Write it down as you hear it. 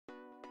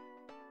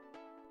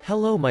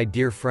Hello my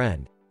dear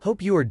friend.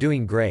 Hope you are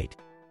doing great.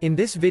 In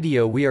this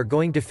video we are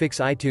going to fix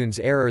iTunes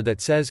error that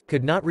says,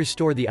 could not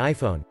restore the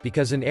iPhone,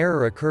 because an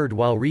error occurred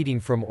while reading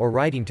from or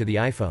writing to the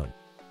iPhone.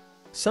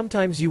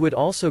 Sometimes you would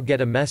also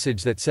get a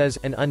message that says,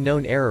 an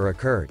unknown error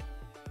occurred.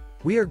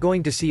 We are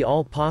going to see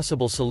all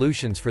possible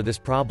solutions for this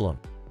problem.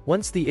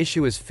 Once the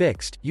issue is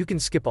fixed, you can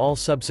skip all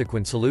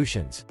subsequent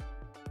solutions.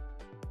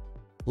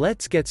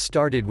 Let's get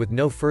started with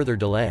no further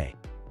delay.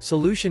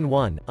 Solution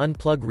 1,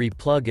 unplug,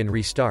 replug and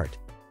restart.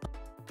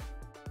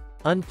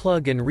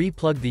 Unplug and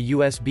replug the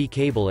USB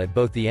cable at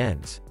both the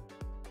ends.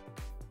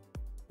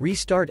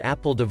 Restart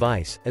Apple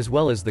device, as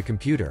well as the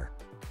computer.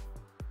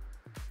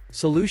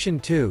 Solution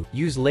 2,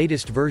 use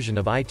latest version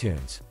of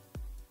iTunes.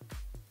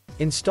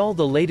 Install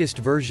the latest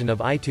version of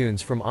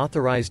iTunes from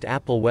authorized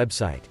Apple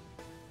website.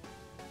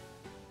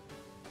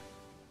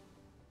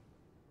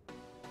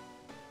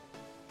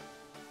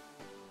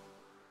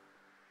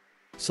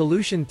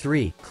 Solution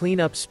 3,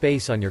 clean up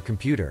space on your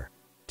computer.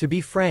 To be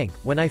frank,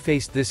 when I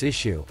faced this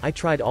issue, I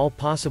tried all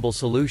possible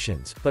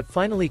solutions, but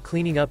finally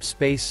cleaning up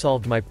space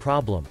solved my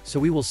problem,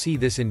 so we will see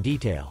this in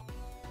detail.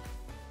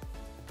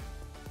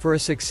 For a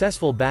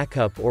successful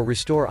backup or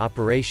restore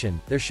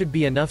operation, there should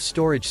be enough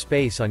storage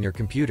space on your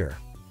computer.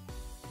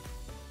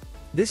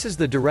 This is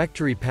the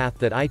directory path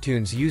that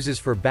iTunes uses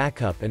for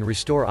backup and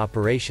restore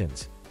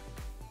operations.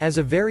 As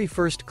a very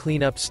first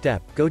cleanup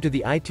step, go to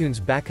the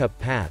iTunes backup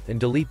path and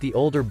delete the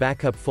older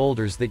backup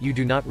folders that you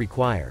do not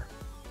require.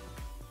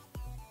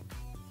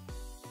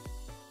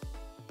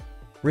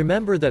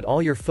 Remember that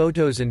all your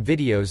photos and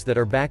videos that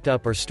are backed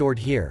up are stored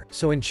here,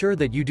 so ensure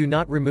that you do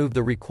not remove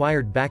the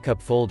required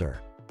backup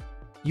folder.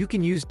 You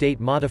can use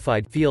Date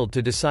Modified field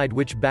to decide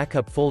which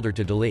backup folder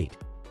to delete.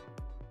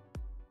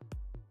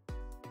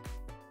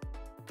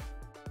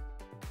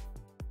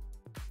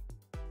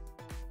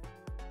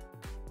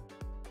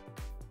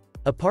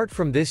 Apart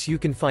from this, you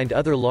can find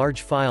other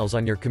large files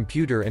on your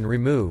computer and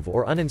remove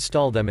or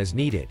uninstall them as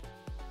needed.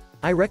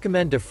 I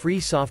recommend a free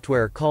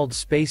software called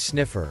Space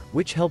Sniffer,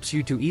 which helps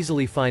you to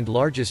easily find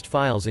largest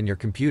files in your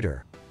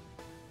computer.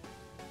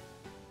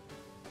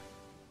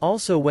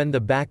 Also, when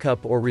the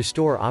backup or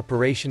restore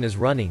operation is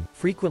running,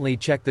 frequently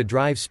check the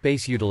drive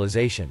space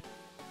utilization.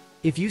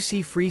 If you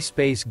see free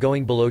space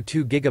going below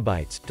 2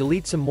 GB,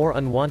 delete some more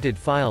unwanted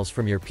files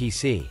from your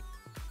PC.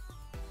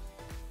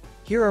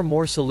 Here are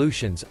more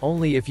solutions,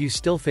 only if you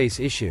still face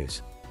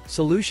issues.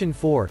 Solution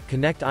 4,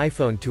 connect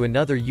iPhone to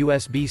another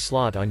USB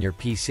slot on your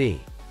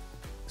PC.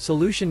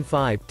 Solution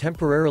 5,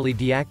 temporarily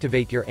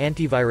deactivate your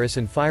antivirus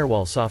and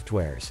firewall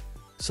softwares.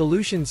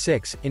 Solution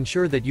 6,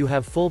 ensure that you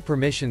have full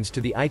permissions to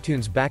the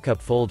iTunes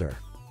backup folder.